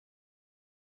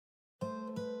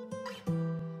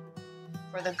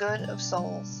for the good of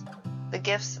souls, the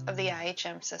gifts of the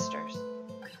IHM Sisters.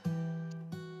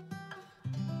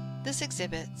 This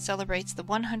exhibit celebrates the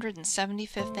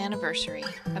 175th anniversary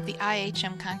of the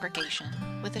IHM Congregation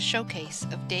with a showcase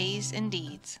of days and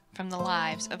deeds from the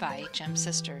lives of IHM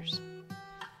Sisters.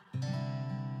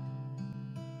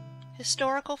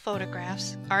 Historical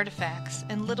photographs, artifacts,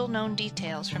 and little-known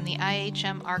details from the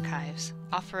IHM Archives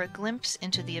offer a glimpse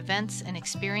into the events and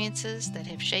experiences that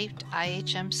have shaped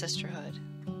IHM Sisterhood.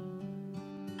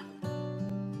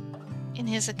 In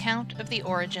his account of the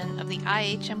origin of the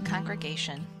IHM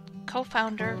Congregation,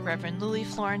 co-founder Reverend Louis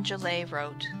Florin Gillet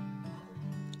wrote,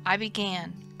 "I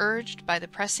began, urged by the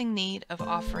pressing need of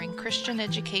offering Christian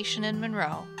education in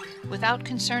Monroe, without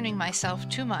concerning myself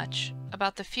too much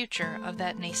about the future of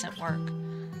that nascent work,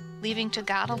 leaving to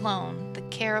God alone the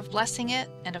care of blessing it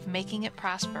and of making it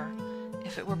prosper,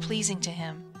 if it were pleasing to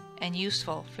Him and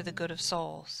useful for the good of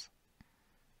souls."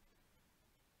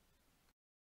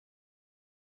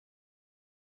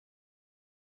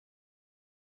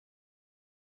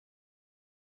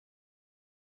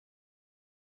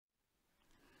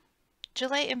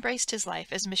 Gillet embraced his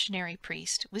life as missionary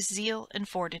priest with zeal and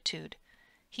fortitude.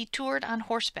 He toured on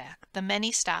horseback the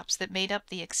many stops that made up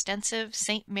the extensive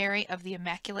St. Mary of the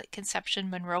Immaculate Conception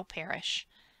Monroe Parish,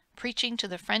 preaching to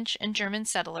the French and German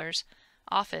settlers,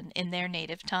 often in their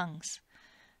native tongues.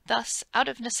 Thus, out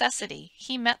of necessity,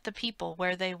 he met the people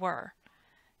where they were.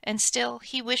 And still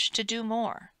he wished to do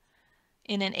more.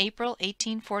 In an April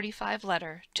 1845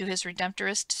 letter to his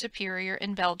Redemptorist superior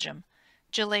in Belgium,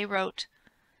 Gillet wrote,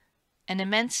 "An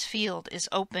immense field is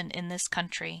open in this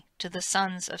country to the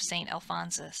sons of St.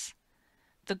 Alphonsus.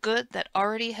 The good that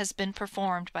already has been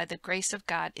performed by the grace of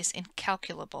God is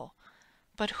incalculable,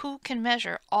 but who can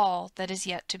measure all that is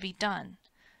yet to be done?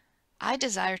 I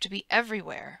desire to be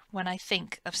everywhere when I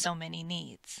think of so many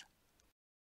needs."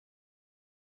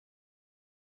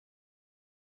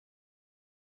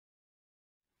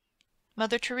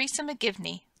 Mother Teresa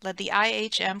McGivney led the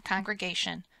IHM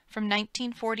Congregation from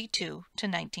 1942 to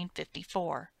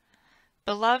 1954.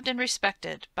 Beloved and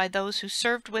respected by those who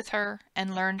served with her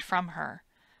and learned from her,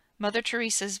 Mother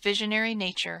Teresa's visionary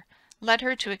nature led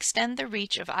her to extend the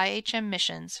reach of IHM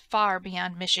missions far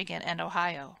beyond Michigan and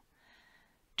Ohio.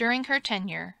 During her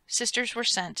tenure, sisters were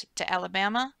sent to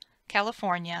Alabama,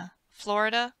 California,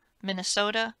 Florida,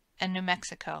 Minnesota, and New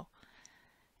Mexico.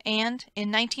 And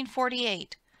in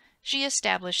 1948, she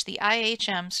established the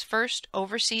IHM's first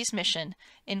overseas mission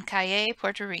in Cayey,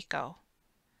 Puerto Rico.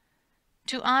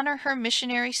 To honor her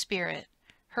missionary spirit,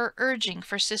 her urging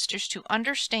for sisters to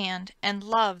understand and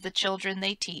love the children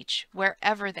they teach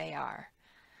wherever they are,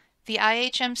 the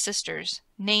IHM Sisters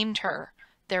named her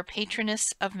their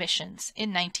Patroness of Missions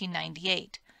in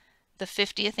 1998, the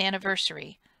 50th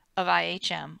anniversary of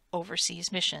IHM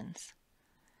Overseas Missions.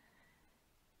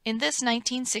 In this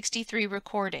 1963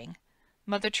 recording,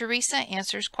 Mother Teresa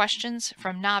answers questions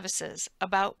from novices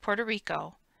about Puerto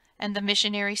Rico and the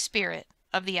missionary spirit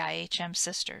of the IHM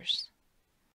Sisters.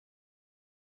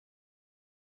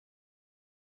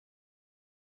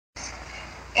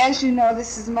 As you know,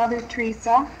 this is Mother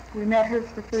Teresa. We met her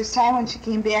for the first time when she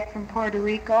came back from Puerto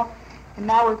Rico, and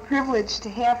now we're privileged to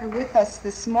have her with us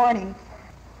this morning.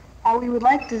 We would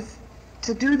like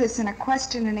to do this in a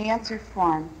question and answer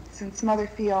form, since Mother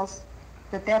feels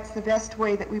that that's the best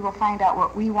way that we will find out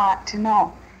what we want to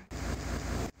know.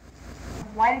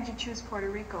 Why did you choose Puerto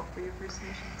Rico for your first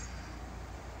missions?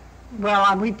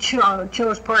 Well, we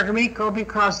chose Puerto Rico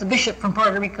because the bishop from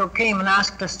Puerto Rico came and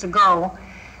asked us to go,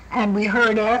 and we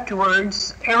heard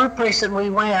afterwards, every place that we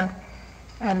went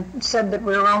and said that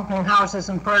we were opening houses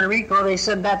in Puerto Rico, they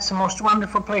said that's the most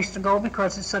wonderful place to go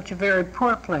because it's such a very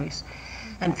poor place.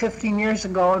 And 15 years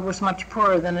ago it was much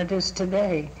poorer than it is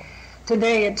today.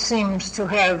 Today it seems to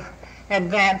have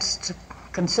advanced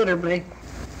considerably.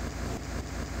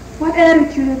 What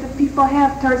attitude do the people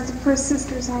have towards the first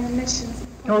sisters on the missions?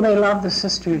 Oh, they love the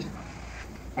sisters.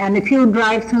 And if you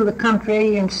drive through the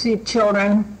country and see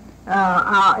children,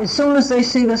 as soon as they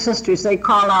see the sisters, they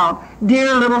call out,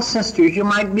 "Dear little sisters." You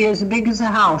might be as big as a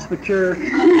house, but you're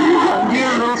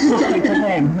dear little sister to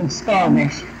them in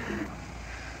Spanish.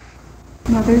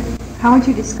 Mother, how would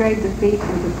you describe the faith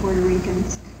of the Puerto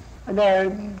Ricans? They're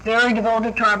very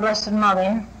devoted to our Blessed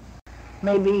Mother.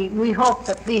 Maybe we hope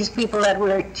that these people that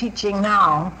we're teaching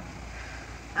now,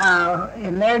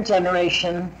 in their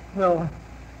generation, will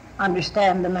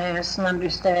understand the Mass and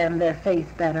understand their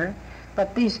faith better.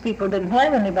 But these people didn't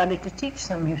have anybody to teach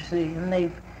them, you see, and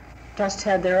they've just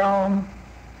had their own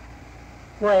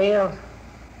way of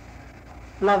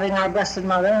loving our Blessed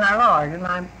Mother and our Lord.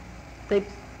 And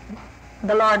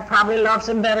the Lord probably loves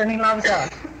them better than He loves us.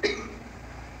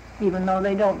 even though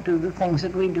they don't do the things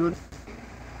that we do.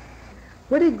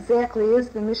 What exactly is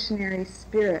the missionary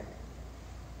spirit?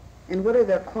 And what are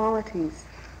their qualities?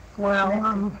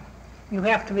 Well, you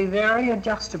have to be very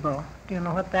adjustable. Do you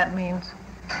know what that means?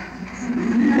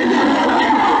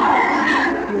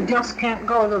 You just can't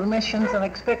go to the missions and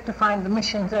expect to find the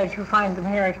missions as you find them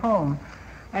here at home.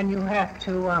 And you have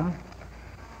to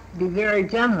be very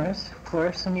generous, of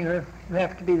course, and you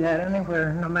have to be that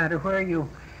anywhere, no matter where you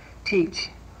teach.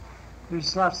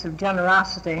 There's lots of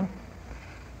generosity.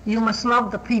 You must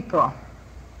love the people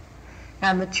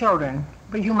and the children,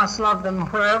 but you must love them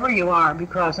wherever you are,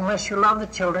 because unless you love the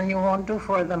children, you won't do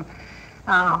for them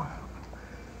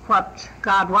what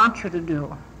God wants you to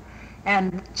do.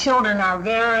 And children are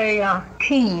very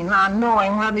keen on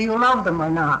knowing whether you love them or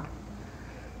not.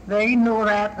 They know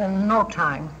that in no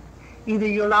time. Either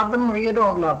you love them or you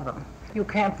don't love them. You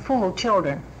can't fool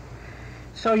children.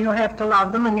 So you have to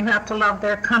love them, and you have to love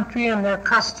their country and their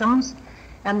customs.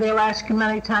 And they'll ask you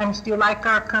many times, do you like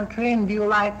our country and do you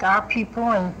like our people?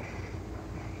 And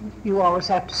you always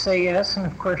have to say yes, and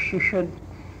of course you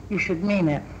should mean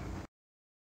it.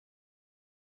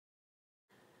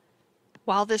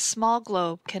 While this small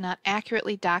globe cannot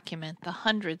accurately document the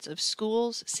hundreds of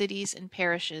schools, cities, and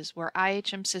parishes where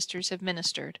IHM Sisters have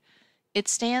ministered, it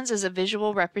stands as a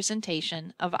visual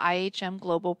representation of IHM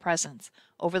global presence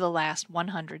over the last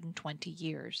 120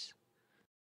 years.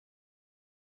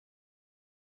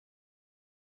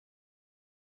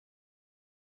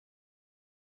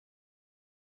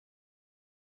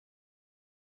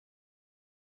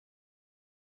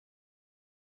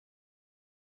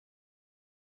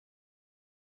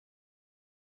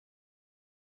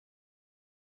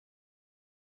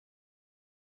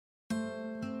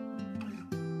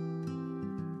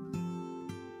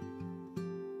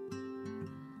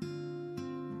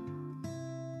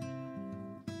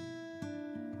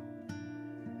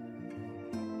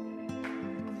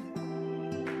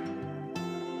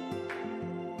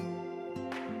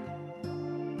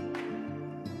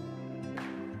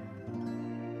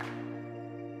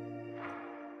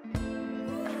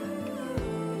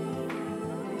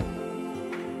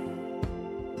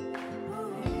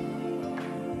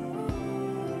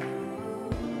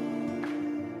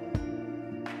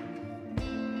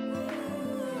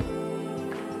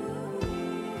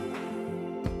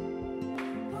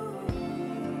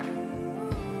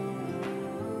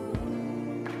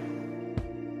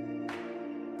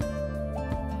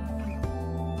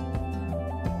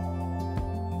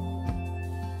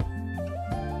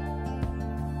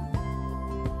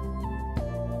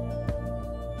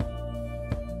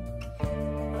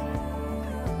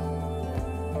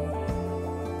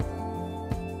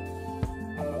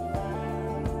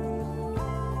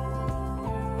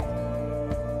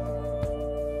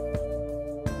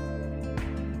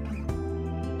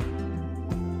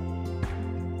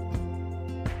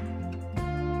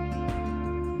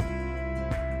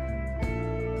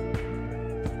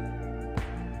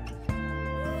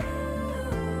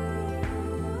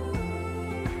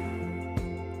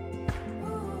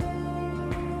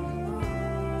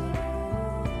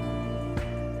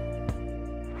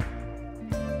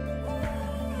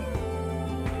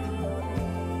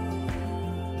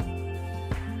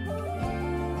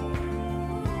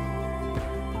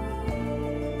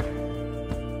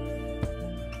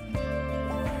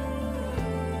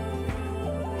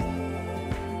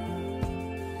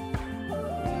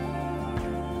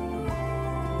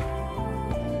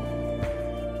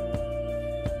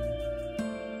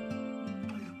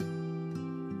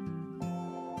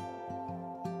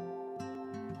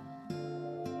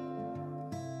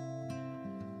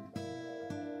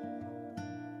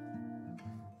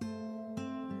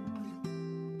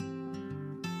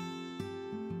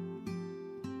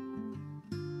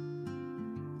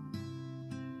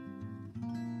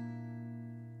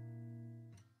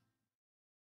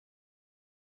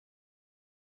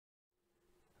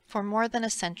 For more than a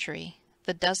century,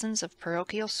 the dozens of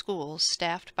parochial schools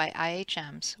staffed by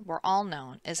IHMs were all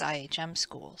known as IHM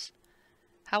schools.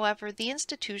 However, the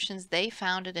institutions they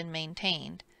founded and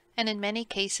maintained, and in many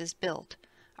cases built,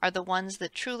 are the ones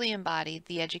that truly embodied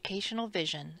the educational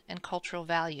vision and cultural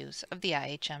values of the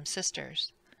IHM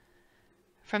Sisters.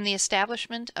 From the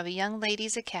establishment of a young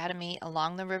ladies' academy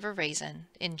along the River Raisin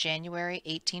in January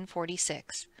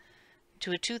 1846,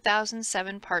 to a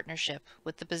 2007 partnership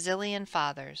with the Basilian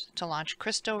Fathers to launch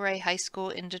Cristo Rey High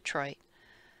School in Detroit,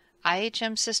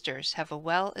 IHM Sisters have a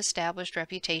well-established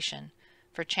reputation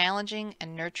for challenging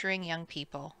and nurturing young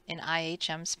people in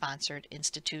IHM-sponsored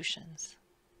institutions.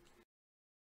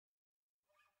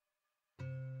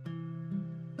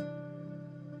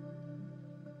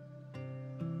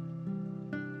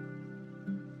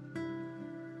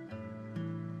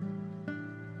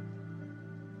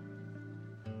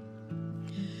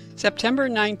 September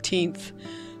 19th,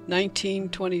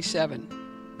 1927.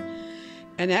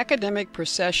 An academic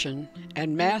procession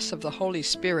and Mass of the Holy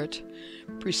Spirit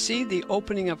precede the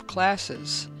opening of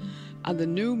classes on the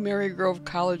new Marygrove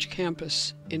College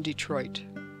campus in Detroit.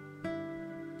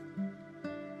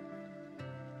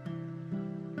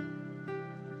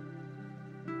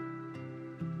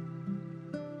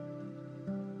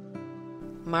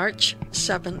 March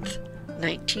 7th,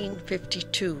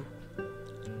 1952.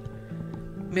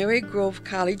 Marygrove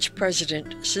College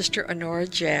President Sister Honora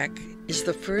Jack is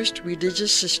the first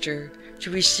religious sister to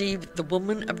receive the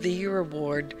Woman of the Year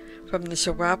Award from the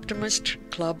Soroptimist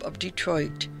Club of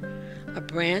Detroit, a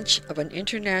branch of an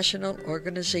international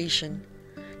organization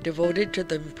devoted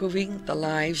to improving the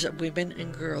lives of women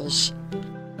and girls.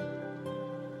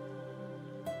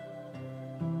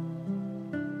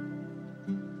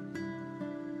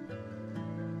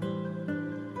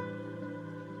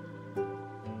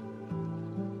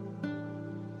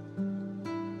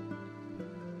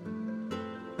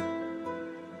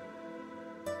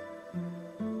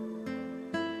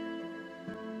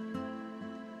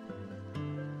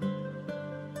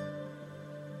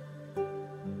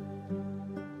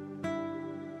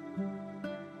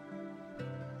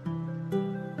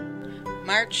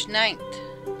 March 9th,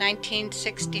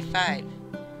 1965.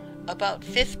 About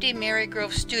 50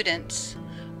 Marygrove students,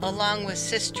 along with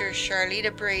Sister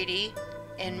Charlita Brady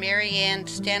and Mary Ann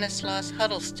Stanislaus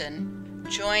Huddleston,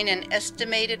 join an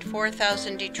estimated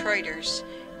 4,000 Detroiters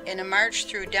in a march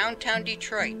through downtown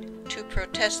Detroit to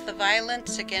protest the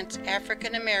violence against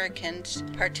African Americans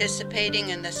participating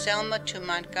in the Selma to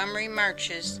Montgomery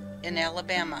marches in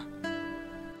Alabama.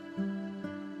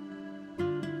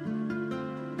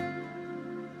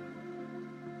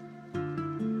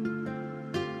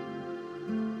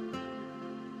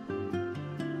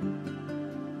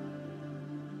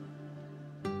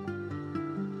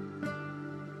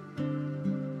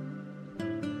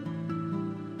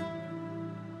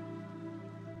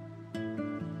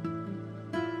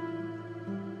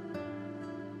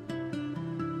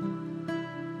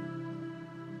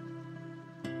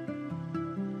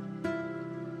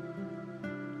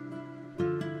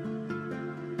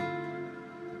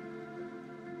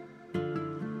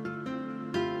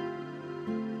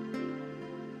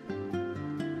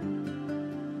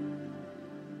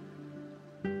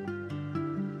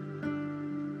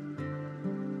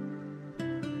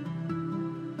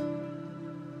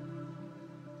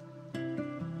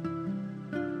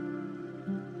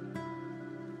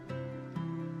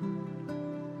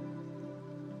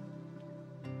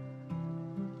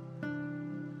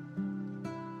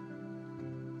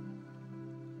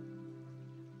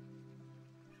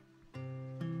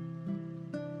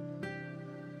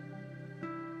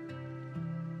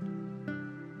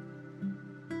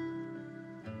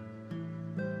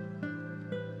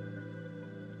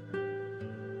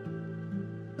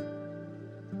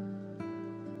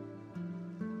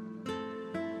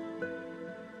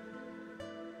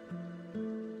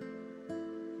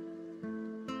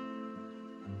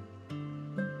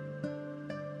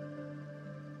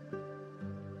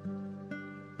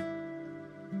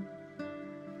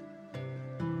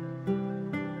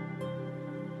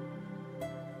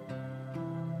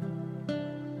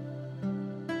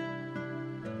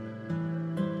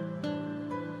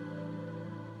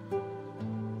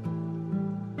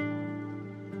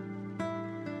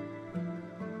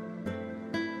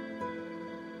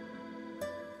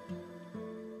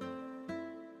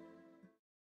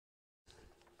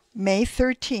 May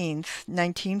 13th,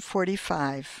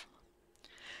 1945.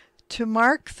 To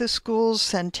mark the school's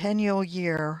centennial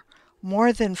year,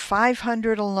 more than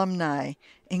 500 alumni,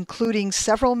 including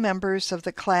several members of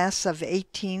the class of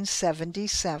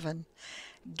 1877,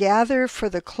 gather for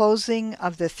the closing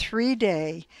of the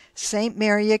three-day St.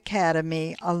 Mary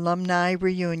Academy Alumni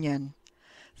Reunion,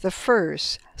 the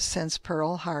first since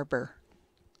Pearl Harbor.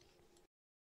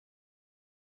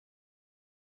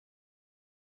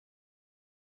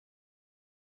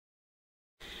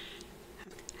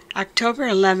 October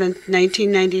 11,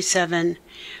 1997,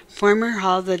 former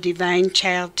Hall the Divine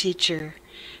Child teacher,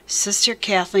 Sister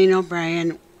Kathleen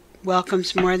O'Brien,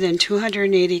 welcomes more than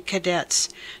 280 cadets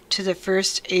to the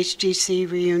first HDC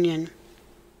reunion.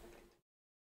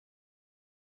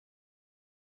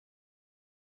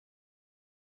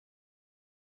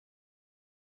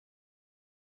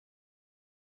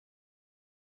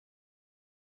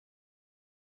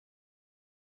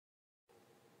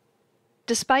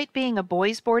 Despite being a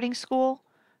boys' boarding school,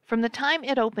 from the time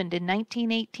it opened in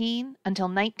 1918 until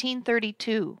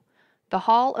 1932, the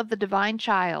Hall of the Divine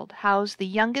Child housed the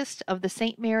youngest of the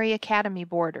St. Mary Academy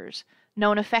boarders,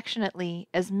 known affectionately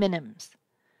as Minims.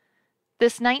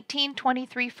 This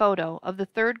 1923 photo of the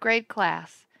third grade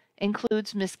class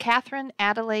includes Miss Catherine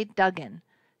Adelaide Duggan,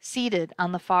 seated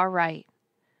on the far right.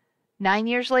 9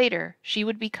 years later, she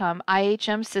would become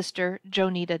IHM sister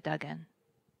Jonita Duggan.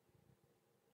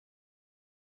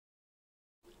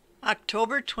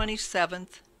 October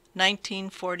 27th,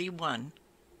 1941.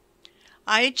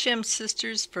 IHM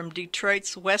Sisters from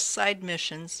Detroit's West Side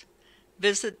Missions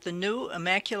visit the new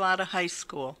Immaculata High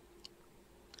School.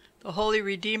 The Holy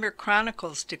Redeemer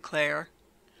Chronicles declare,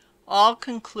 "All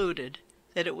concluded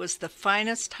that it was the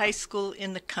finest high school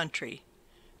in the country.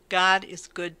 God is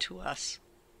good to us."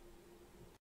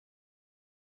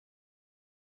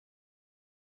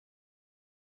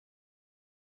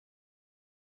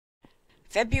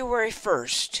 February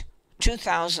 1st,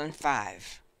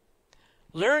 2005.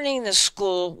 Learning the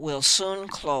school will soon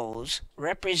close,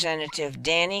 Representative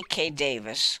Danny K.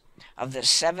 Davis of the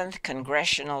 7th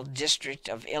Congressional District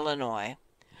of Illinois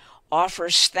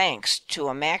offers thanks to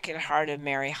Immaculate Heart of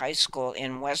Mary High School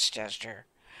in Westchester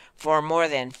for more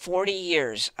than 40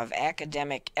 years of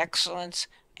academic excellence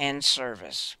and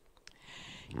service.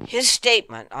 His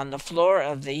statement on the floor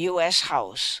of the U.S.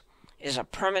 House is a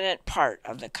permanent part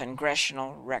of the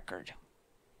congressional record.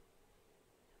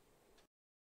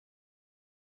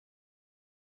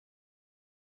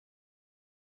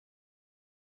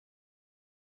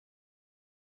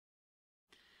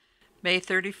 May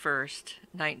 31st,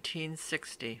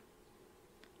 1960.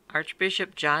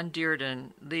 Archbishop John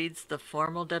Dearden leads the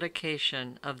formal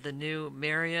dedication of the new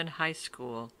Marion High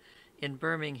School in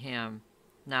Birmingham,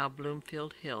 now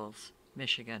Bloomfield Hills,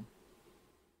 Michigan.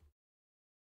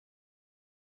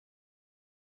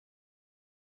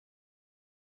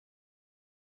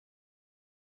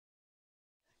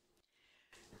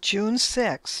 June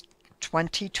 6,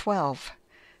 2012.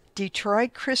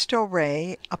 Detroit Cristo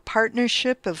Rey, a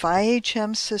partnership of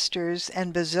IHM Sisters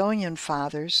and Bazillion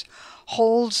Fathers,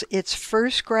 holds its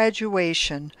first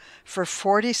graduation for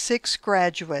 46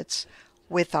 graduates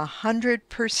with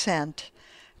 100%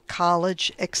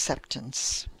 college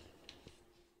acceptance.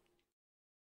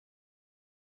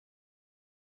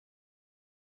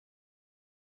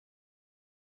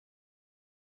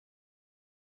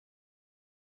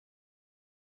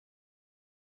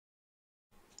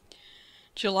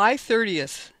 July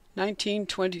 30th,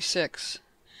 1926.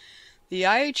 The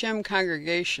IHM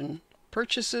Congregation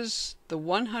purchases the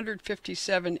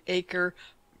 157-acre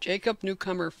Jacob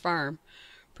Newcomer farm,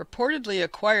 purportedly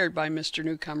acquired by Mr.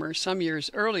 Newcomer some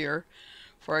years earlier,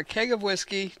 for a keg of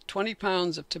whiskey, 20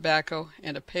 pounds of tobacco,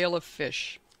 and a pail of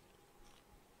fish.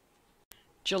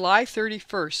 July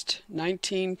 31st,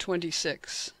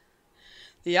 1926.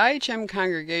 The IHM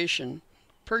Congregation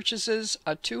purchases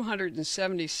a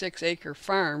 276-acre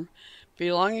farm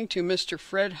belonging to Mr.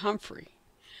 Fred Humphrey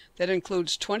that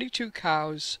includes 22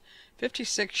 cows,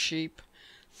 56 sheep,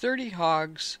 30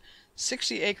 hogs,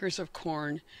 60 acres of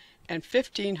corn, and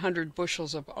 1,500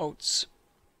 bushels of oats.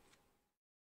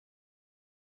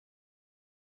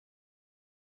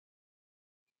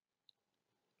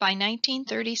 By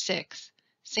 1936,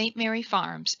 St. Mary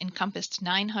Farms encompassed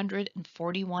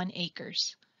 941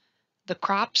 acres. The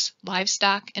crops,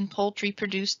 livestock, and poultry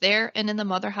produced there and in the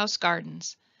Motherhouse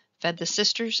Gardens fed the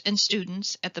sisters and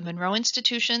students at the Monroe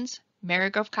Institutions,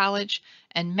 Marygrove College,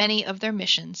 and many of their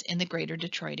missions in the greater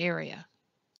Detroit area.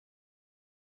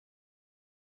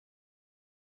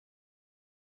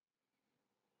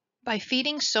 By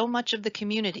feeding so much of the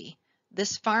community,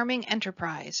 this farming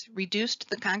enterprise reduced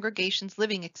the congregation's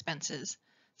living expenses,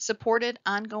 supported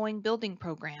ongoing building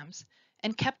programs,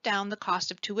 and kept down the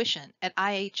cost of tuition at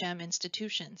IHM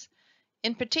institutions,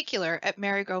 in particular at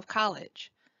Marygrove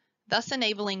College, thus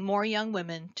enabling more young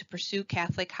women to pursue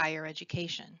Catholic higher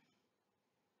education.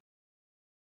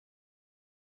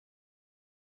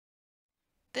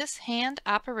 This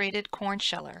hand-operated corn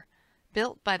sheller,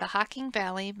 built by the Hocking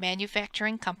Valley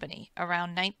Manufacturing Company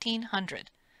around 1900,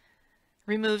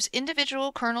 removes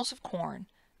individual kernels of corn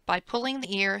by pulling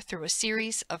the ear through a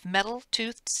series of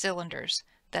metal-toothed cylinders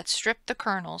that strip the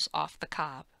kernels off the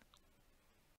cob.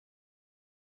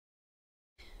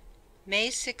 May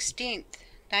 16th,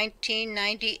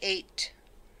 1998.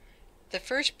 The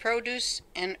first produce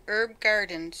and herb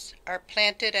gardens are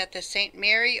planted at the St.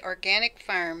 Mary Organic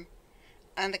Farm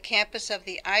on the campus of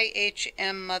the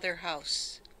IHM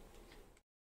Motherhouse.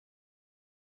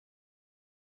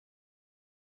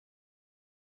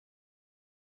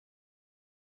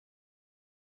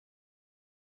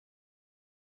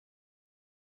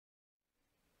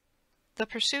 The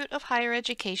pursuit of higher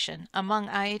education among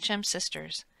IHM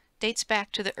sisters dates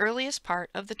back to the earliest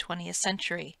part of the 20th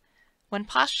century, when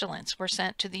postulants were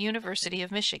sent to the University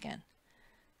of Michigan.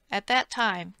 At that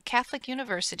time, Catholic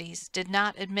universities did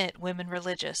not admit women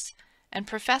religious, and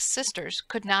professed sisters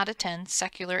could not attend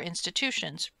secular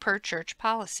institutions per church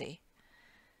policy.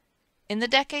 In the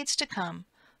decades to come,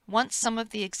 once some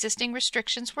of the existing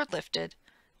restrictions were lifted,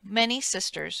 many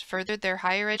sisters furthered their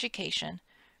higher education,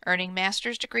 earning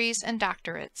master's degrees and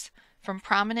doctorates from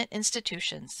prominent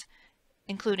institutions,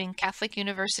 including Catholic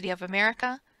University of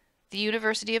America, the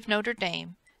University of Notre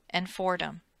Dame, and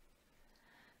Fordham.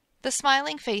 The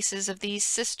smiling faces of these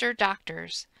sister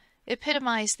doctors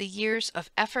epitomize the years of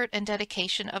effort and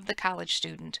dedication of the college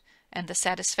student and the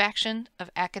satisfaction of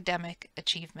academic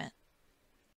achievement.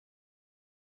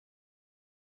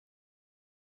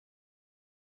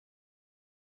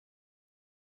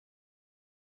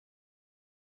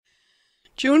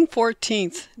 June 14,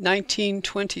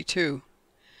 1922.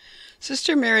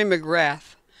 Sister Mary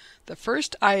McGrath, the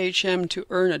first IHM to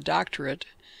earn a doctorate,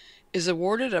 is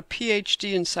awarded a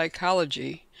PhD in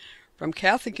psychology from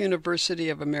Catholic University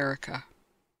of America.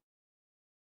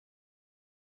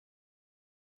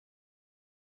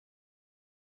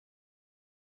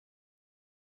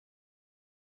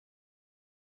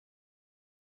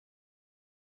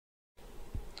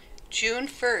 June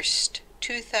 1st,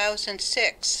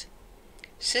 2006.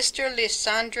 Sister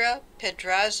Lisandra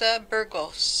Pedraza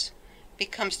Burgos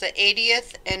becomes the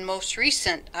 80th and most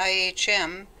recent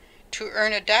IHM to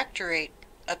earn a doctorate,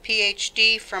 a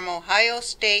PhD from Ohio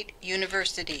State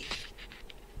University.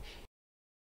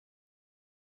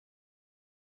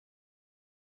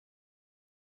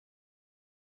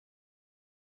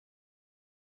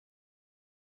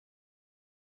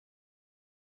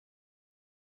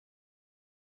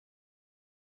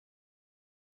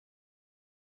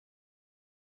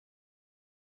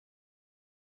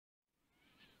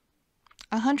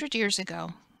 A 100 years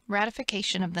ago,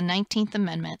 ratification of the 19th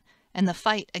Amendment and the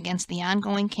fight against the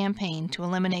ongoing campaign to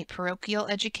eliminate parochial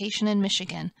education in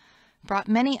Michigan brought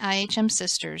many IHM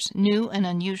sisters new and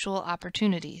unusual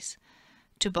opportunities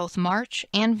to both march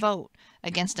and vote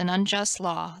against an unjust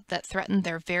law that threatened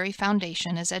their very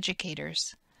foundation as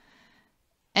educators.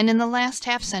 And in the last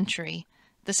half-century,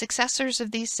 the successors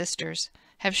of these sisters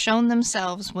have shown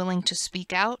themselves willing to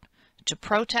speak out, to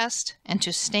protest, and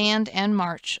to stand and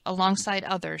march alongside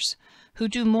others who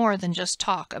do more than just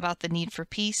talk about the need for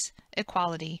peace,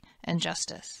 equality, and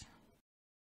justice.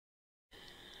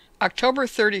 October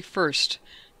 31st,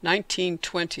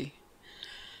 1920.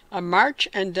 A march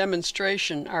and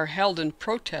demonstration are held in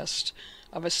protest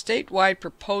of a statewide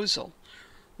proposal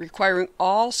requiring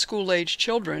all school-age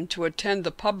children to attend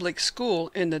the public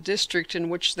school in the district in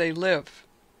which they live.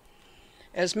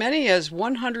 As many as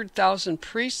 100,000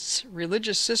 priests,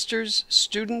 religious sisters,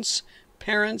 students,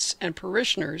 parents, and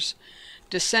parishioners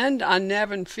descend on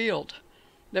Navin Field,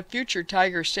 the future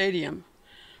Tiger Stadium,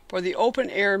 for the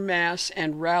open-air mass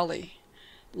and rally,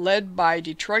 led by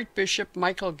Detroit Bishop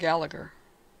Michael Gallagher.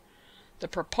 The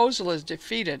proposal is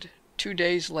defeated 2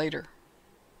 days later.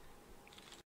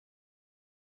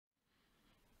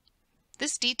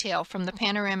 This detail from the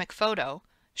panoramic photo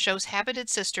shows habited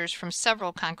sisters from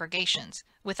several congregations,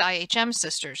 with IHM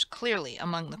sisters clearly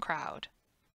among the crowd.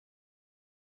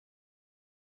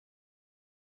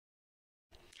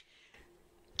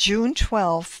 June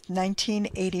 12,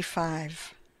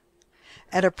 1985.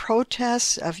 At a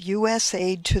protest of U.S.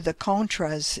 aid to the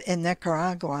Contras in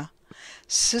Nicaragua,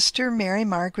 Sister Mary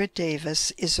Margaret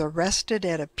Davis is arrested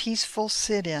at a peaceful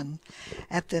sit-in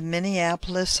at the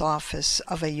Minneapolis office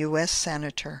of a U.S.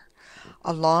 senator,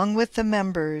 along with the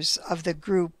members of the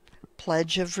group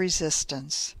Pledge of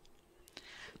Resistance.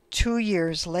 2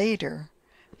 years later,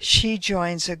 she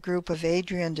joins a group of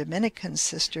Adrian Dominican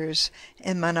sisters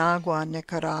in Managua,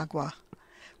 Nicaragua,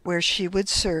 where she would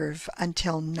serve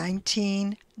until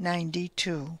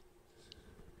 1992.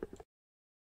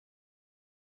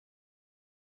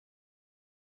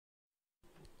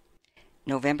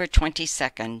 November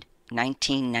 22nd,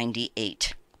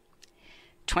 1998.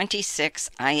 26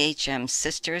 IHM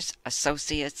Sisters,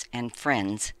 Associates, and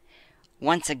Friends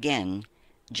once again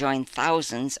joined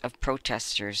thousands of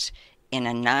protesters in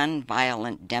a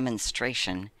non-violent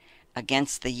demonstration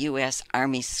against the U.S.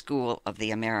 Army School of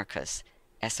the Americas,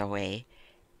 SOA,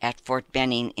 at Fort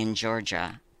Benning in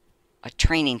Georgia, a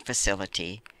training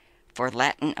facility for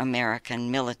Latin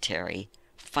American military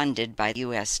funded by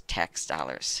U.S. tax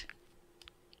dollars.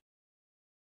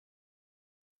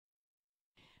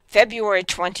 February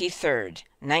 23,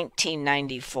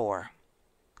 1994.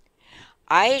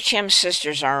 IHM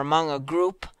Sisters are among a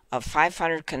group of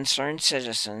 500 concerned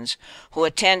citizens who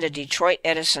attend a Detroit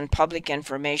Edison public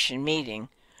information meeting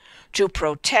to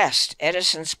protest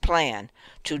Edison's plan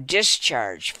to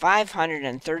discharge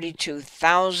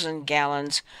 532,000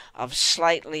 gallons of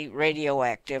slightly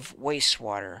radioactive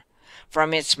wastewater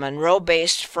from its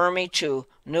Monroe-based Fermi 2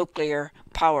 nuclear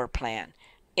power plant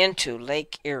into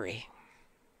Lake Erie.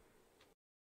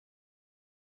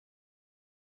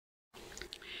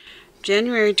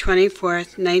 January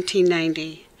 24th,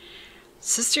 1990.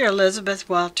 Sister Elizabeth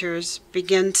Walters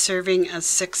began serving a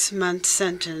 6-month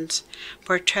sentence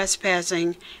for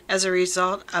trespassing as a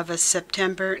result of a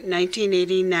September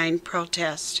 1989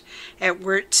 protest at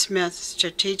Wirt Smith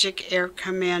Strategic Air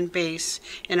Command Base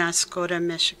in Oscoda,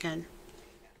 Michigan.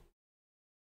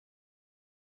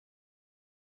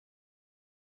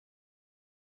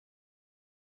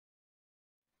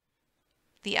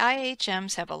 The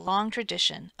IHMs have a long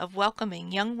tradition of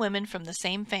welcoming young women from the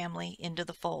same family into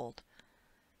the fold.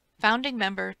 Founding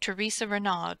member Teresa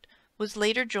Renaud was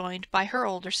later joined by her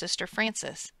older sister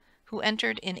Frances, who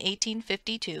entered in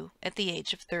 1852 at the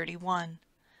age of 31.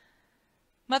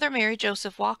 Mother Mary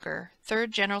Joseph Walker,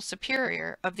 third General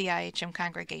Superior of the IHM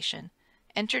Congregation,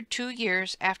 entered 2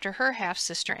 years after her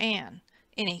half-sister Anne,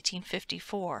 in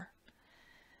 1854.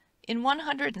 In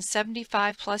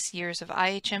 175-plus years of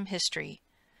IHM history,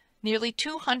 nearly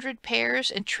 200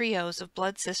 pairs and trios of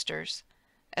blood sisters,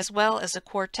 as well as a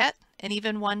quartet and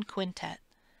even one quintet,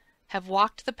 have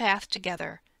walked the path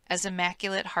together as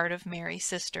Immaculate Heart of Mary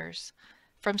sisters,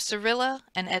 from Cyrilla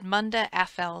and Edmunda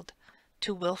Affeld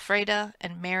to Wilfreda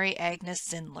and Mary Agnes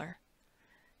Zindler.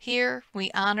 Here we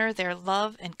honor their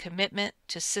love and commitment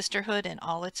to sisterhood in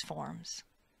all its forms.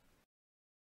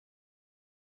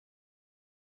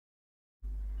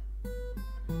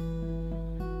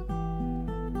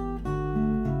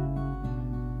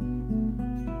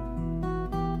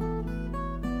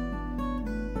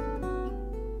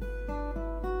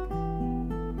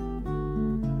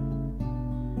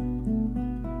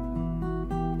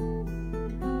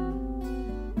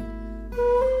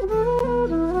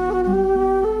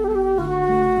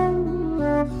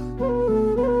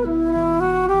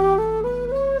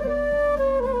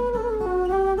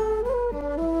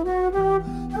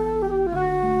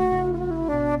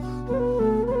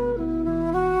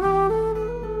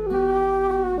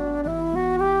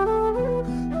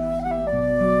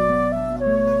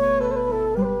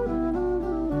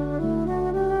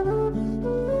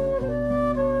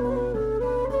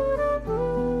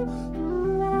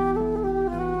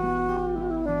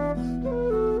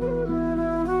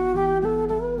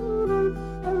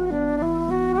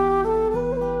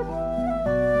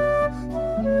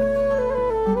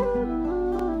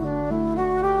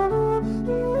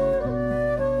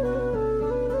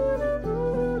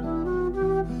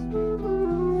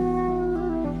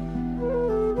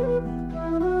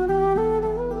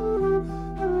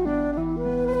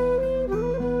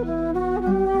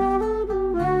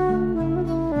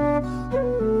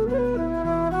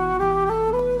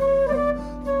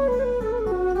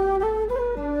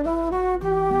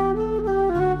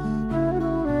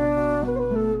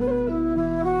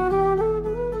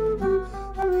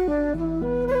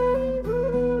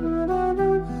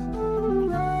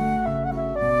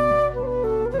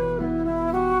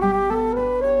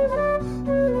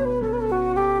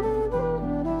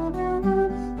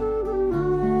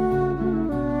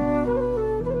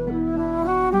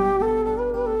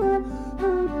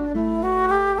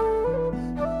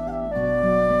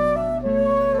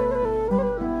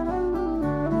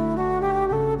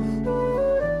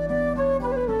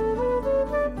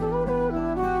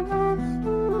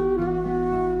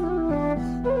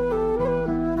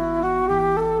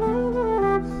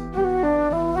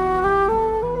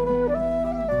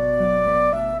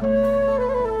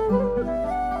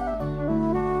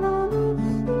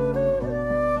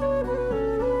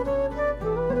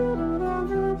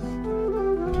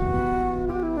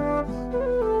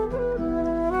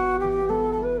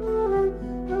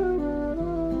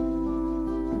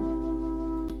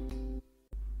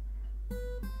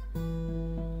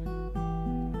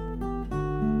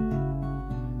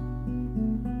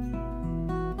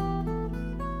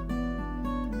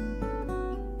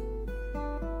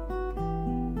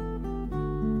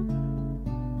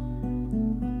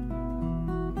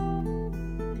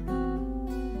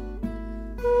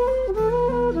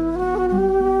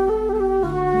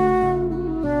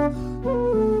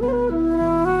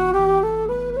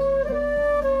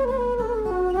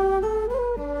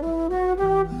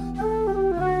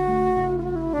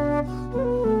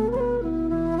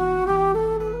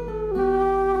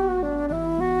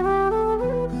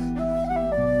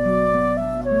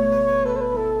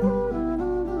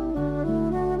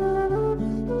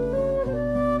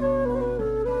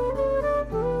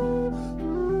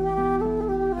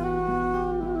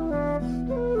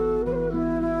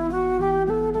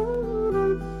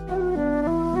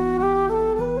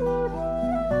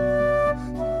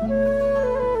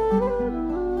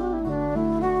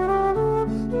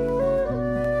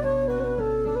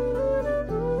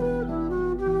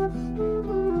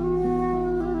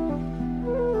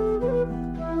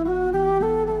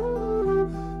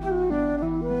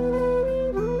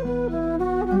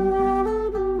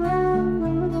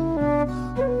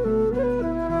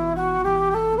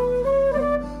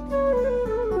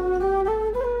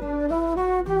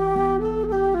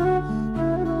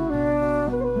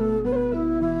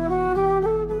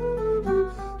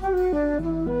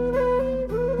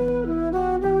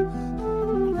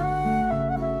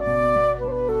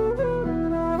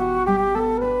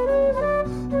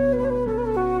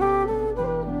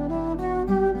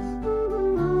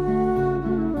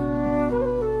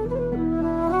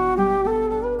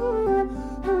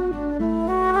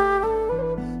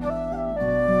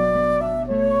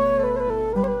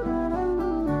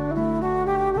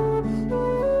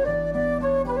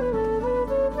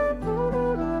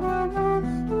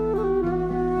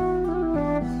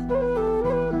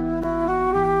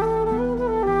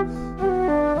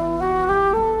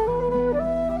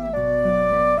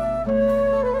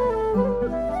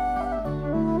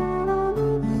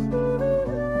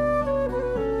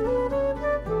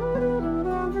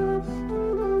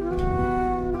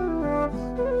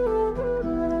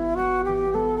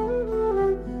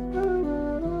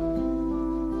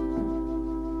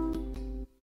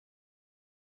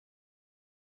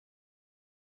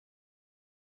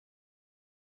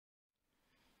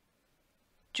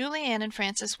 Julianne and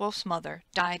Francis Wolfe's mother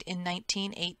died in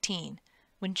 1918,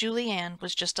 when Julianne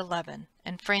was just 11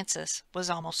 and Francis was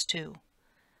almost 2.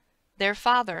 Their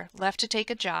father left to take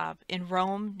a job in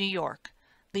Rome, New York,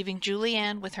 leaving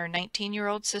Julianne with her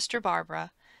 19-year-old sister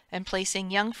Barbara and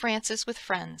placing young Francis with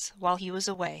friends while he was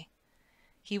away.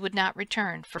 He would not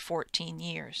return for 14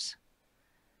 years.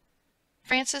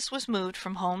 Frances was moved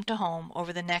from home to home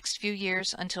over the next few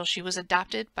years until she was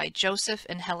adopted by Joseph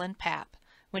and Helen Papp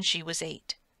when she was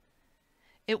 8.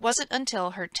 It wasn't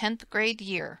until her 10th grade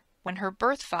year, when her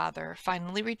birth father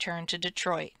finally returned to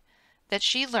Detroit, that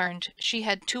she learned she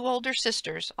had 2 older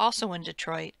sisters also in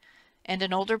Detroit and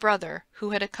an older brother who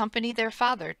had accompanied their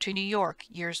father to New York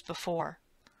years before.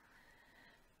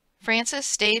 Frances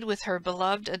stayed with her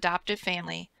beloved adoptive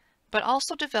family, but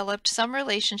also developed some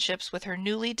relationships with her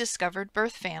newly discovered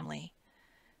birth family.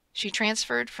 She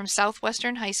transferred from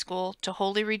Southwestern High School to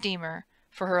Holy Redeemer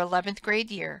for her 11th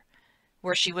grade year,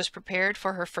 where she was prepared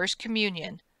for her first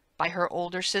communion by her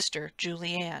older sister,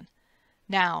 Julianne,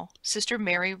 now Sister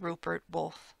Mary Rupert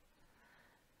Wolfe.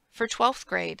 For 12th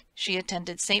grade, she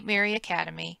attended St. Mary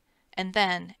Academy and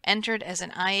then entered as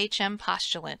an IHM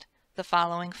postulant the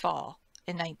following fall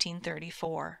in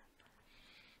 1934.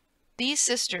 These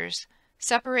sisters,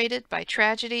 separated by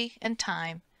tragedy and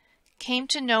time, came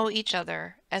to know each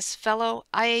other as fellow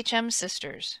IHM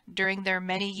sisters during their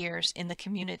many years in the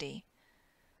community.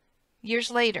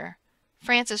 Years later,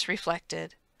 Frances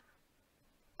reflected,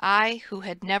 "I, who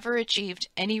had never achieved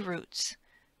any roots,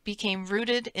 became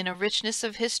rooted in a richness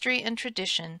of history and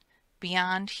tradition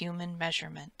beyond human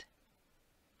measurement."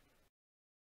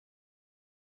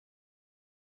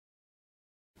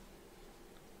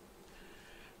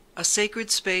 A sacred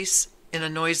space in a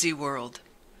noisy world.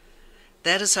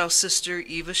 That is how Sister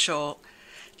Eva Scholl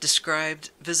described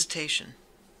Visitation,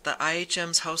 the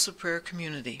IHM's House of Prayer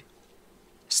community.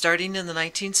 Starting in the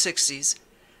 1960s,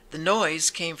 the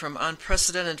noise came from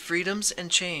unprecedented freedoms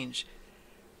and change,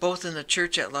 both in the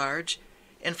church at large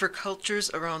and for cultures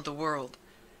around the world.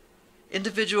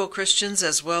 Individual Christians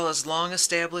as well as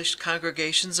long-established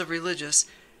congregations of religious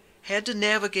had to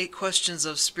navigate questions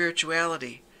of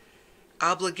spirituality,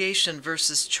 obligation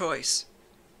versus choice,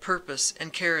 purpose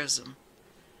and charism.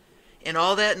 In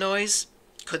all that noise,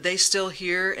 could they still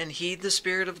hear and heed the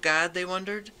Spirit of God, they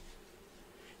wondered?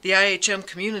 The IHM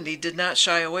community did not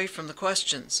shy away from the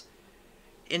questions.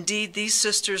 Indeed, these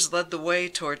sisters led the way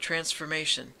toward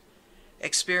transformation,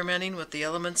 experimenting with the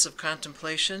elements of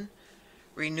contemplation,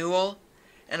 renewal,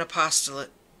 and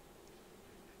apostolate.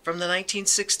 From the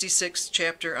 1966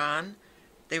 chapter on,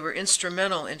 they were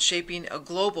instrumental in shaping a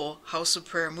global House of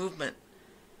Prayer movement.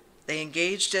 They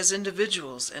engaged as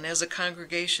individuals and as a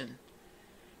congregation.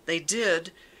 They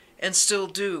did, and still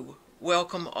do,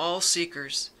 welcome all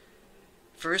seekers,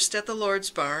 first at the Lord's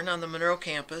Barn on the Monroe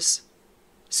campus,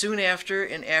 soon after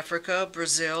in Africa,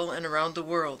 Brazil, and around the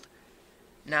world.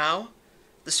 Now,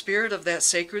 the spirit of that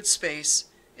sacred space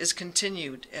is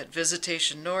continued at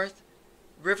Visitation North,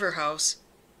 River House,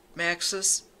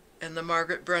 Maxis, and the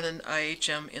Margaret Brennan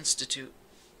IHM Institute.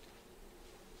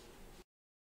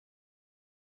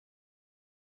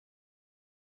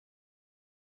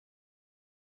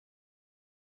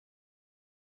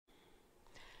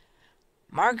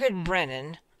 Margaret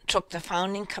Brennan took the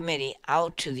founding committee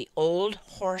out to the old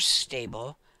horse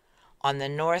stable on the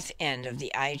north end of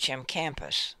the IHM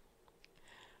campus.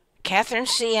 Catherine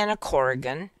Sienna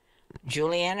Corrigan,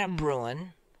 Juliana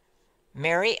Bruin,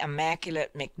 Mary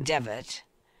Immaculate McDevitt,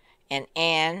 and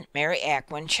Anne Mary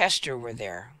Ackwin Chester were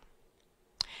there.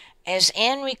 As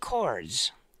Anne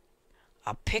records,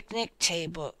 a picnic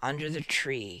table under the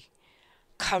tree,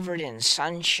 covered in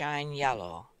sunshine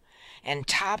yellow, and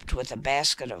topped with a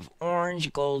basket of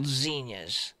orange gold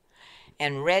zinnias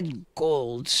and red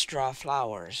gold straw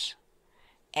flowers,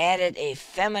 added a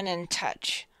feminine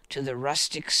touch to the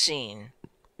rustic scene,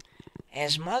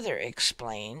 as Mother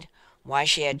explained why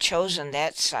she had chosen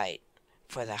that site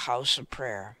for the House of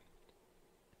Prayer.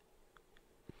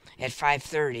 At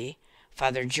 5:30,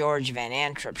 Father George Van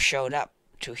Antwerp showed up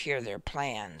to hear their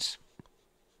plans.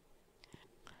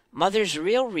 Mother's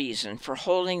real reason for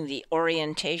holding the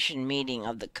orientation meeting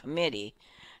of the committee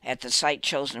at the site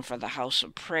chosen for the House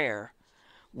of Prayer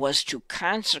was to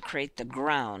consecrate the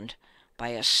ground by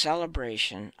a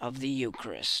celebration of the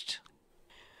Eucharist.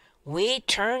 We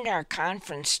turned our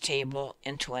conference table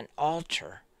into an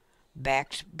altar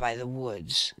backed by the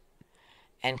woods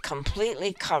and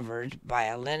completely covered by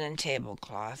a linen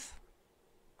tablecloth.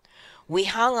 We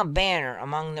hung a banner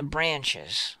among the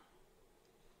branches,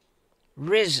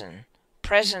 "Risen,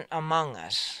 present among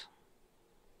us,"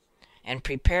 and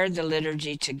prepared the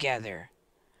liturgy together,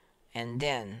 and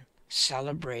then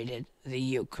celebrated the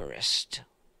Eucharist.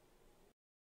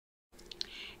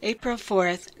 April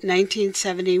 4th,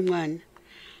 1971.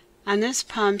 On this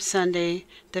Palm Sunday,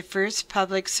 the first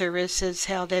public service is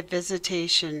held at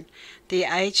Visitation, the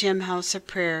IHM House of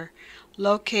Prayer,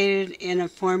 located in a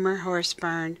former horse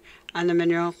barn on the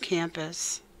Monroe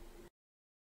campus.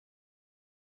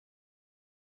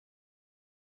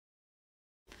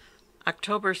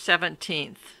 October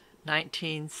 17th,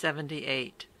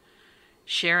 1978.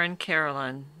 Sharon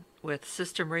Carolyn, with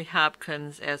Sister Marie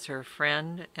Hopkins as her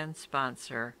friend and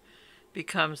sponsor,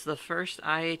 becomes the first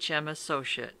IHM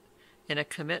associate in a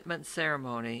commitment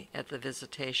ceremony at the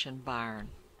Visitation Barn.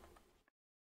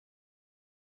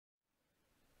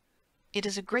 It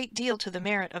is a great deal to the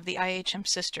merit of the IHM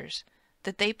Sisters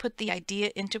that they put the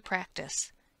idea into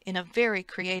practice in a very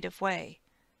creative way.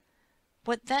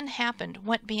 What then happened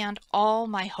went beyond all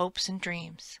my hopes and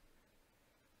dreams.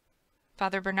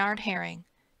 Father Bernard Herring,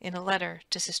 in a letter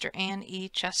to Sister Anne E.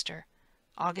 Chester,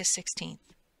 August 16,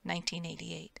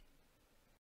 1988.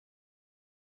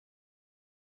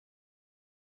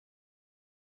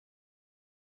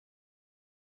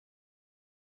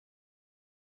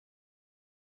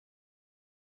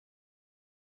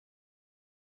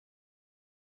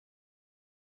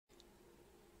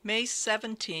 May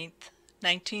 17th,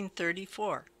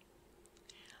 1934.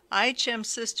 IHM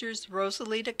Sisters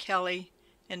Rosalita Kelly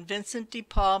and Vincent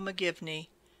DePaul McGivney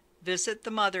visit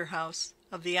the Mother House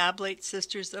of the Oblate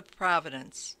Sisters of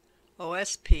Providence,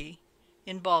 OSP,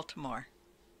 in Baltimore.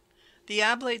 The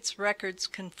Oblates' records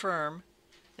confirm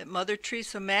that Mother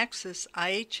Teresa Maxis,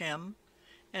 IHM,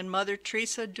 and Mother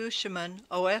Teresa Duchemin,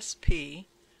 OSP,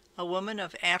 a woman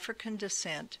of African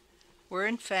descent, were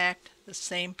in fact the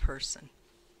same person.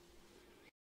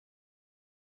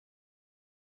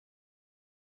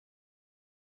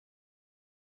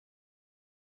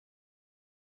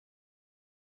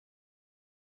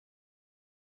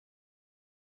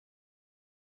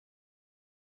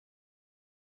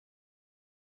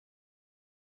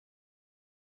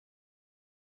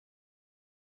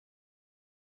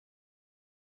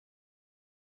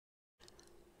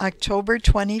 October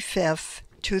 25th,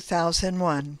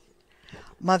 2001.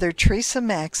 Mother Teresa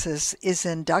Maxis is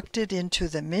inducted into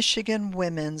the Michigan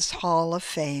Women's Hall of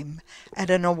Fame at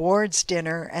an awards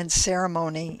dinner and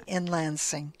ceremony in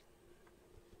Lansing.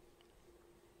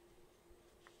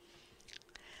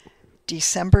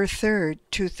 December 3rd,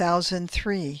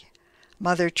 2003.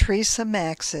 Mother Teresa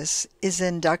Maxis is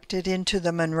inducted into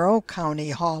the Monroe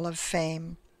County Hall of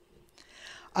Fame.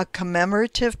 A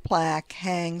commemorative plaque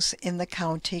hangs in the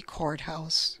county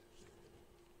courthouse.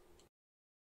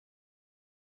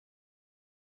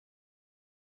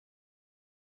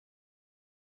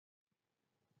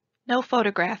 No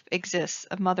photograph exists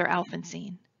of Mother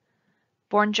Alphonsine.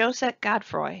 Born Josette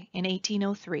Godefroy in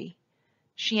 1803,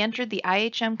 she entered the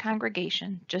IHM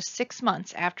Congregation just 6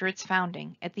 months after its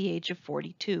founding at the age of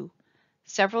 42,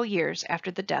 several years after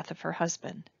the death of her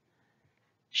husband.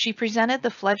 She presented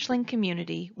the fledgling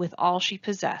community with all she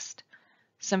possessed,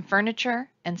 some furniture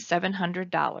and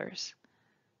 $700.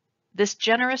 This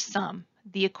generous sum,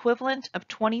 the equivalent of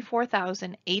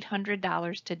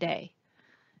 $24,800 today,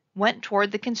 went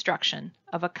toward the construction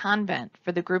of a convent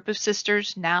for the group of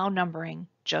sisters now numbering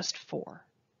just 4.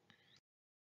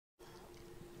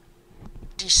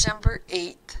 December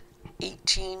 8th,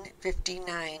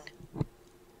 1859.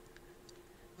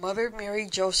 Mother Mary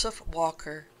Joseph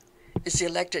Walker is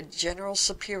elected General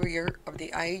Superior of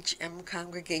the IHM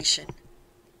Congregation.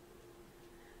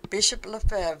 Bishop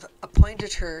Lefebvre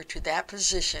appointed her to that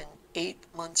position 8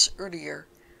 months earlier,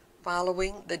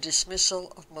 following the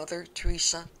dismissal of Mother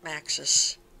Teresa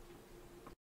Maxis.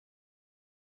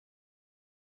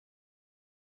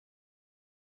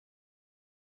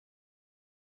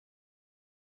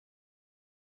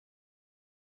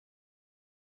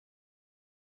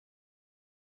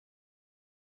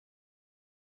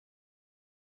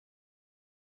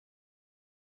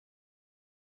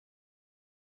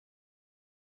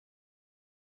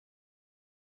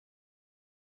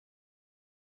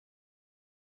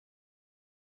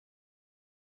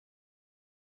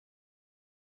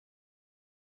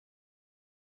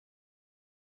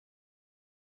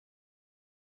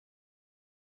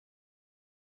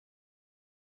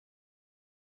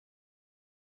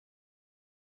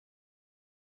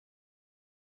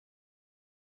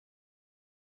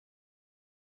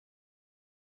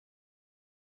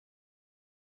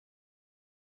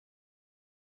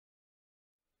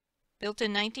 Built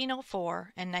in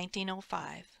 1904 and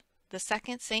 1905, the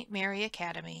Second St. Mary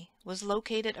Academy was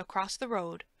located across the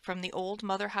road from the old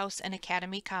Motherhouse and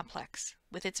Academy complex,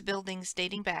 with its buildings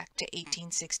dating back to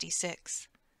 1866.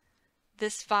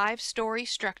 This 5-story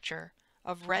structure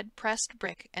of red-pressed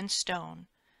brick and stone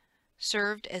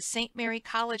served as St. Mary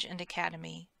College and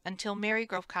Academy until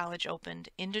Marygrove College opened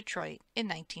in Detroit in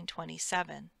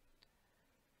 1927.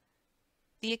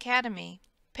 The academy,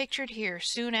 pictured here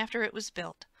soon after it was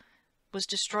built, was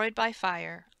destroyed by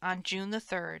fire on June the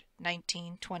 3rd,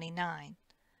 1929.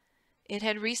 It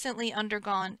had recently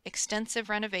undergone extensive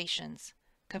renovations,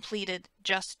 completed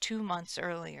just 2 months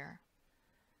earlier.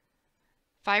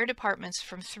 Fire departments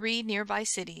from 3 nearby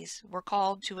cities were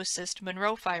called to assist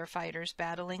Monroe firefighters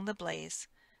battling the blaze,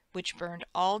 which burned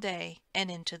all day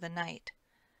and into the night.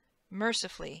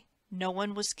 Mercifully, no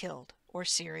one was killed or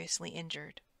seriously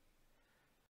injured.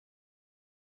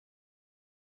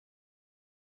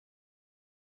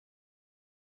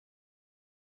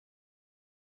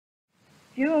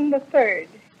 June the 3rd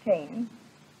came.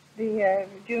 The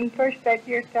June 1st that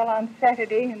year fell on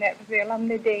Saturday, and that was the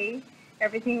Alumni Day.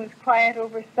 Everything was quiet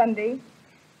over Sunday.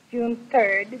 June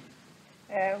 3rd,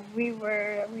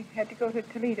 we had to go to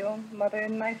Toledo, Mother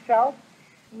and myself.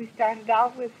 We started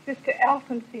out with Sister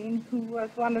Alphonsine, who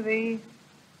was one of the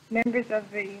members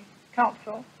of the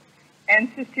council, and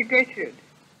Sister Gertrude.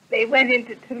 They went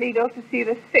into Toledo to see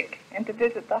the sick and to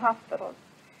visit the hospitals.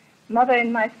 Mother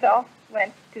and myself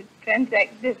went to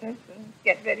transact business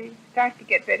and start to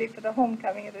get ready for the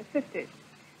homecoming of the sisters.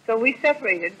 So we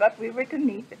separated, but we were to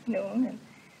meet at noon and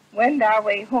wend our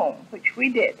way home, which we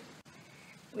did.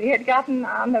 We had gotten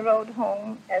on the road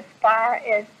home as far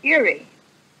as Erie,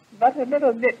 but a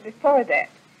little bit before that.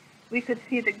 We could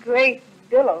see the great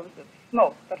billows of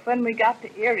smoke, but when we got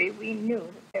to Erie, we knew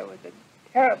that there was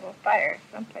a terrible fire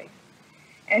someplace.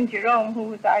 And Jerome, who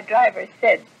was our driver,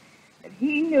 said that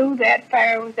he knew that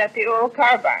fire was at the old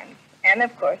car barns. And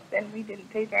of course, then we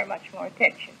didn't pay very much more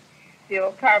attention. The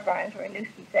old car barns were a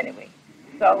nuisance anyway.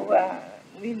 So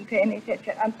we didn't pay any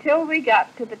attention until we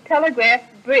got to the telegraph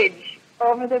bridge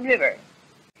over the river.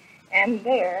 And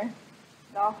there,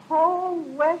 the whole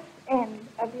west end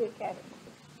of the academy,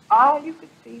 all you could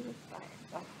see was fire.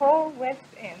 The whole west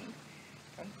end,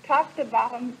 from top to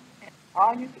bottom, and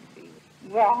all you could see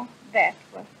was, well, that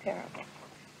was terrible.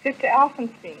 Sister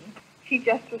Alphonsine, she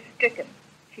just was stricken.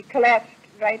 She collapsed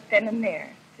right then and there.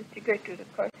 Sister Gertrude,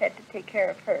 of course, had to take care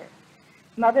of her.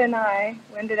 Mother and I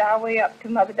wended our way up to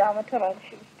Mother Domitilla.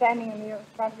 She was standing in the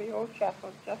front of the old chapel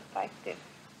just like this,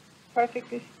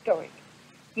 perfectly stoic.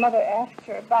 Mother asked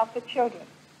her about the children,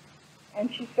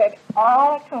 and she said,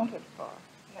 all accounted for.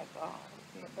 And that's all.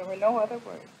 There were no other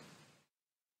words.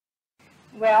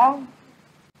 Well,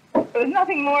 there was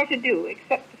nothing more to do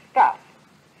except to stop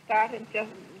and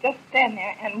just stand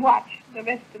there and watch the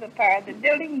rest of the fire. The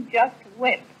building just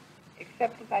went,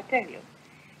 except as I tell you.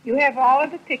 You have all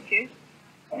of the pictures.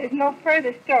 There's no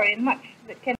further story much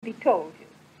that can be told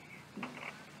you.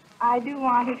 I do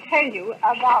want to tell you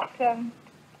about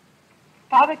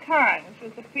Father Carnes,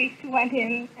 was the priest who went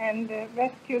in and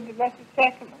rescued the Blessed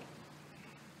Sacrament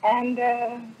and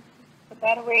put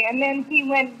that away. And then he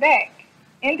went back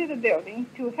into the building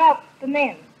to help the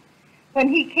men. When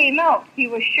he came out, he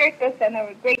was shirtless and there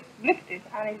were great blisters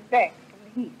on his back from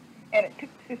the heat. And it took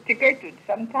Sister Gertrude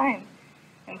some time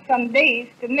and some days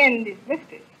to mend his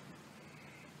blisters.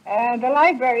 The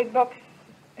library books,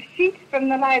 sheets from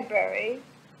the library,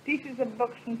 pieces of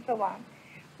books and so on,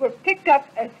 were picked up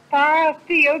as far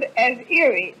afield as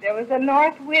Erie. There was a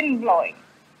north wind blowing,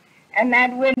 and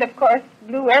that wind, of course,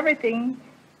 blew everything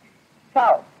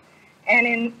south. And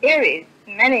in Erie,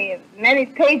 many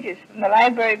pages from the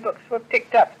library books were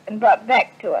picked up and brought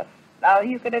back to us. Now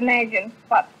you could imagine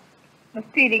what was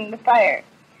feeding the fire.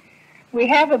 We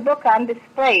have a book on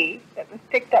display that was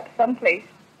picked up someplace.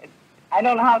 I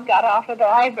don't know how it got off of the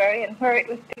library and where it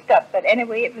was picked up, but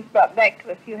anyway, it was brought back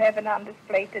to us. You have it on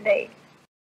display today.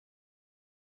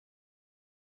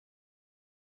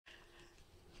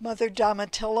 Mother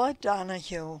Domitilla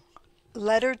Donahue,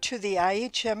 letter to the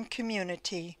IHM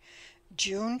community,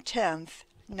 June 10th,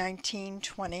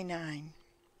 1929.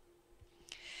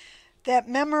 That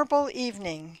memorable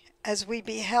evening, as we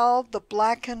beheld the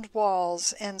blackened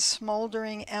walls and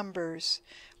smoldering embers,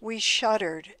 we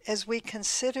shuddered as we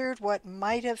considered what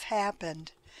might have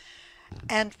happened,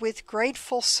 and with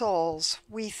grateful souls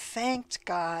we thanked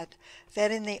God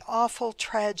that in the awful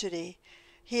tragedy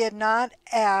He had not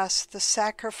asked the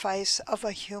sacrifice of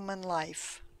a human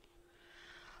life.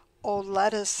 Oh,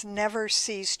 let us never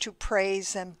cease to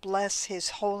praise and bless His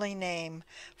holy name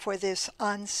for this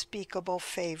unspeakable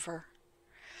favor.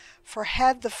 For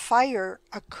had the fire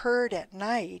occurred at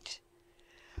night,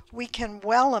 we can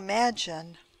well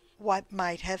imagine what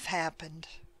might have happened.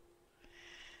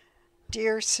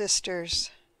 Dear sisters,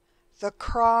 The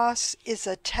cross is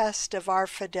a test of our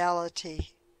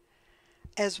fidelity.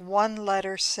 As one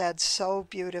letter said so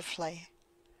beautifully,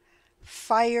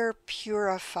 fire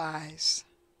purifies.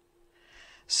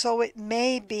 So it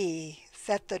may be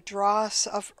that the dross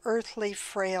of earthly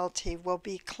frailty will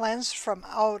be cleansed from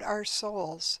out our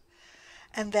souls,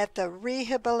 and that the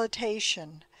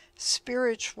rehabilitation,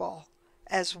 spiritual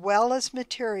as well as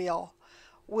material,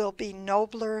 will be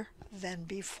nobler than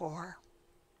before.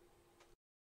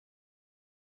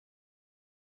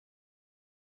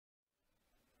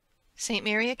 St.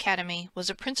 Mary Academy was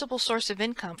a principal source of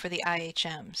income for the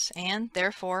IHMs and,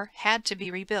 therefore, had to be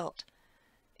rebuilt.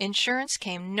 Insurance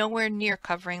came nowhere near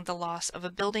covering the loss of a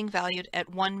building valued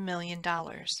at $1 million.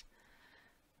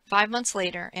 5 months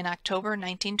later, in October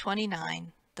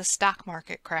 1929, the stock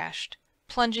market crashed,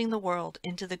 plunging the world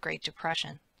into the Great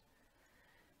Depression.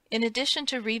 In addition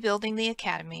to rebuilding the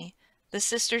academy, the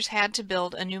sisters had to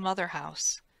build a new mother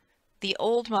house. The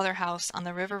old mother house on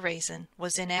the River Raisin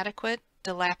was inadequate,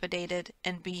 dilapidated,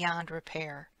 and beyond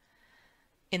repair.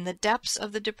 In the depths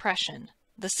of the Depression,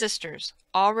 the sisters,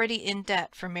 already in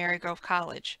debt for Marygrove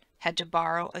College, had to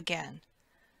borrow again,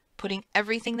 putting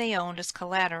everything they owned as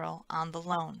collateral on the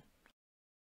loan.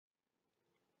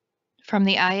 From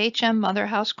the IHM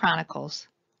Motherhouse Chronicles,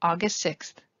 August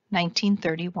 6,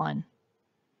 1931.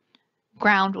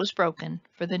 Ground was broken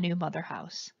for the new mother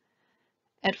house.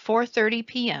 At 4:30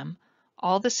 p.m.,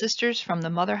 all the sisters from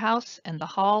the mother house and the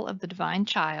Hall of the Divine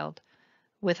Child,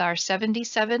 with our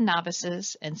 77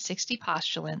 novices and 60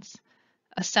 postulants,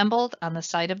 assembled on the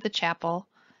site of the chapel,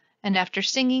 and after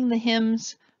singing the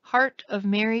hymns, Heart of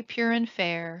Mary pure and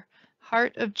fair,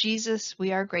 Heart of Jesus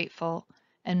we are grateful,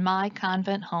 and My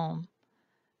Convent Home,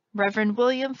 Reverend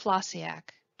William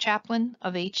Flossiak, chaplain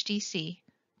of HDC,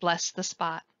 blessed the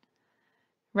spot.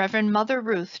 Reverend Mother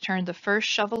Ruth turned the first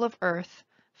shovel of earth,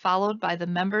 followed by the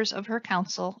members of her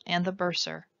council and the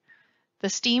bursar. The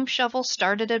steam shovel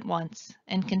started at once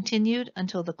and continued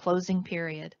until the closing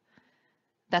period.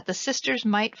 That the sisters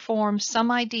might form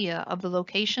some idea of the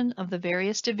location of the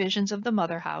various divisions of the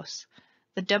mother house,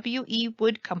 the W.E.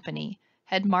 Wood Company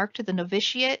had marked the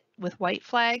novitiate with white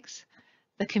flags,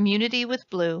 the community with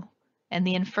blue, and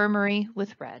the infirmary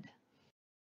with red.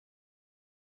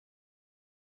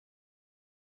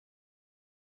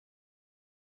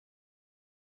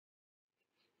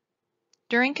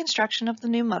 During construction of the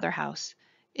new mother house,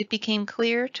 it became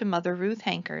clear to Mother Ruth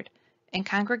Hankard and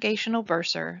Congregational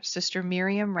Bursar Sister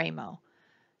Miriam Ramo,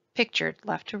 pictured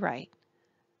left to right,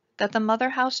 that the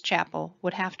Mother House Chapel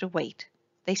would have to wait.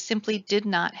 They simply did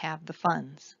not have the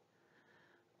funds.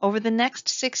 Over the next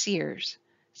 6 years,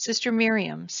 Sister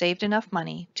Miriam saved enough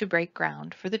money to break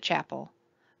ground for the chapel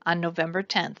on November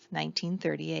 10,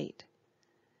 1938.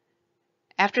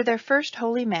 After their first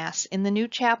Holy Mass in the new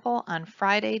chapel on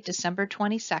Friday, December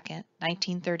 22,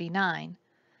 1939,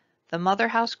 the Mother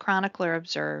House chronicler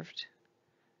observed,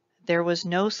 "There was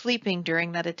no sleeping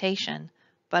during meditation,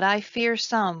 but I fear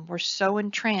some were so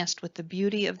entranced with the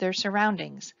beauty of their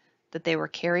surroundings that they were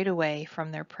carried away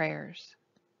from their prayers."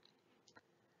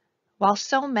 While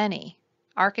so many,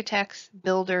 architects,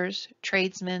 builders,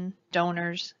 tradesmen,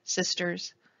 donors,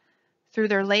 sisters, through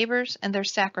their labors and their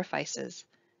sacrifices,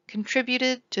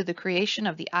 contributed to the creation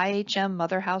of the IHM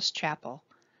Mother House Chapel,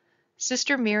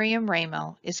 Sister Miriam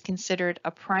Ramo is considered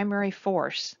a primary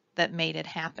force that made it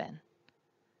happen.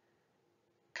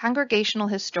 Congregational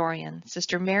historian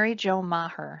Sister Mary Jo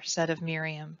Maher said of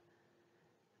Miriam,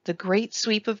 "The great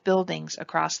sweep of buildings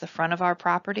across the front of our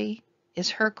property is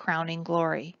her crowning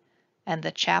glory, and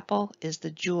the chapel is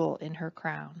the jewel in her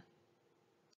crown."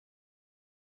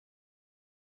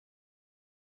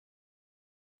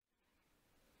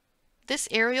 This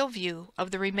aerial view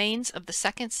of the remains of the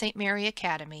Second St. Mary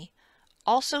Academy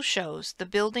also shows the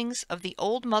buildings of the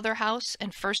old Mother House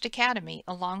and First Academy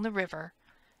along the river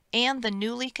and the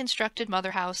newly constructed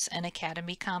Mother House and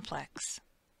Academy complex.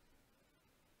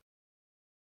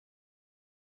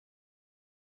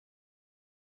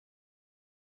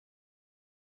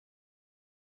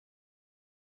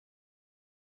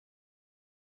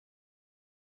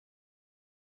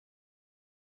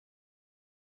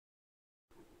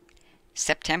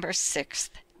 September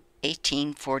 6,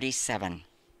 1847.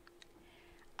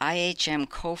 IHM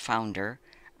co-founder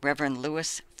Reverend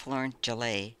Louis Florent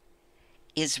Gillet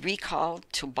is recalled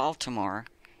to Baltimore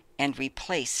and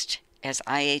replaced as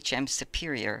IHM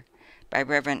Superior by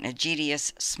Reverend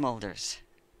Egidius Smulders.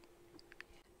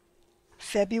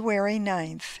 February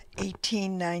 9th,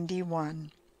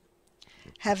 1891.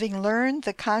 Having learned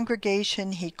the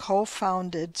congregation he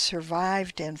co-founded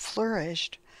survived and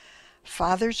flourished,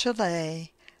 Father Gillet,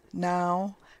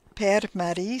 now Père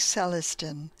Marie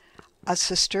Celestin, a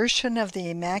Cistercian of the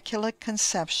Immaculate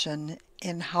Conception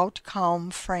in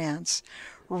Hautecombe, France,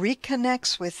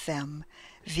 reconnects with them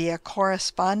via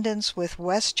correspondence with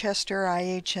Westchester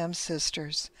IHM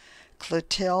Sisters,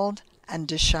 Clotilde and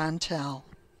de Chantal.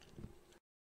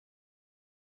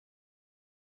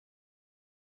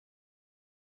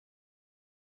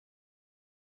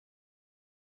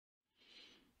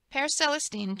 Père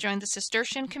Celestin joined the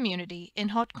Cistercian community in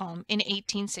Hautecombe in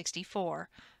 1864,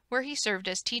 where he served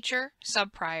as teacher,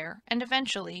 sub-prior, and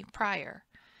eventually prior.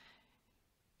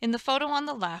 In the photo on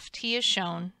the left, he is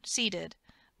shown seated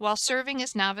while serving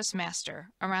as novice master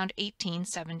around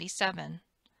 1877.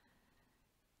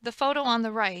 The photo on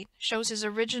the right shows his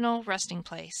original resting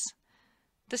place.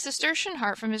 The Cistercian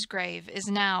heart from his grave is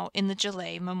now in the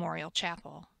Gillet Memorial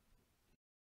Chapel.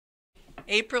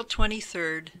 April 23,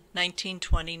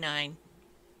 1929.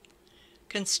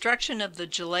 Construction of the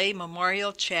Gillet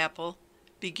Memorial Chapel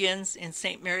begins in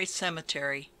St. Mary's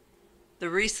Cemetery, the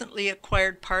recently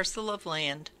acquired parcel of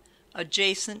land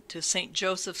adjacent to St.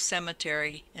 Joseph's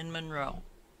Cemetery in Monroe.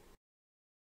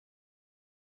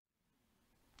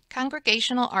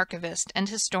 Congregational archivist and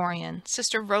historian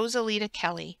Sister Rosalita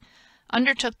Kelly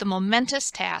undertook the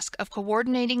momentous task of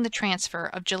coordinating the transfer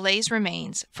of Gillet's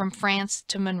remains from France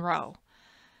to Monroe.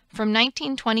 From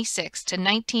 1926 to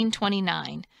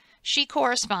 1929, she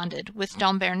corresponded with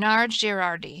Dom Bernard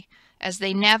Girardi as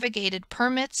they navigated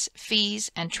permits,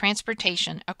 fees, and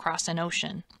transportation across an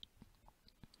ocean.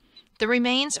 The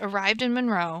remains arrived in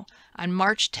Monroe on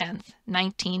March 10,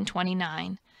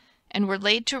 1929, and were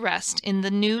laid to rest in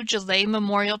the new Gillet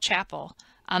Memorial Chapel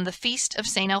on the Feast of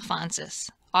St.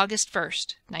 Alphonsus, August 1,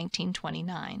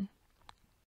 1929.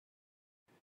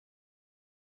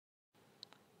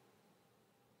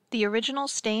 The original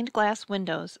stained glass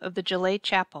windows of the Gillet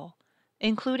Chapel,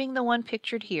 including the one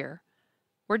pictured here,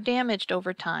 were damaged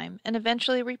over time and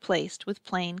eventually replaced with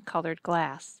plain colored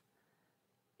glass.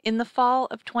 In the fall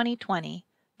of 2020,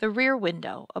 the rear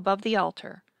window above the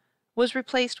altar was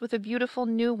replaced with a beautiful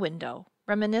new window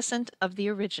reminiscent of the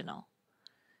original.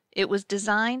 It was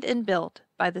designed and built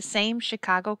by the same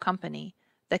Chicago company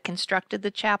that constructed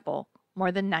the chapel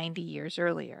more than 90 years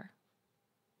earlier.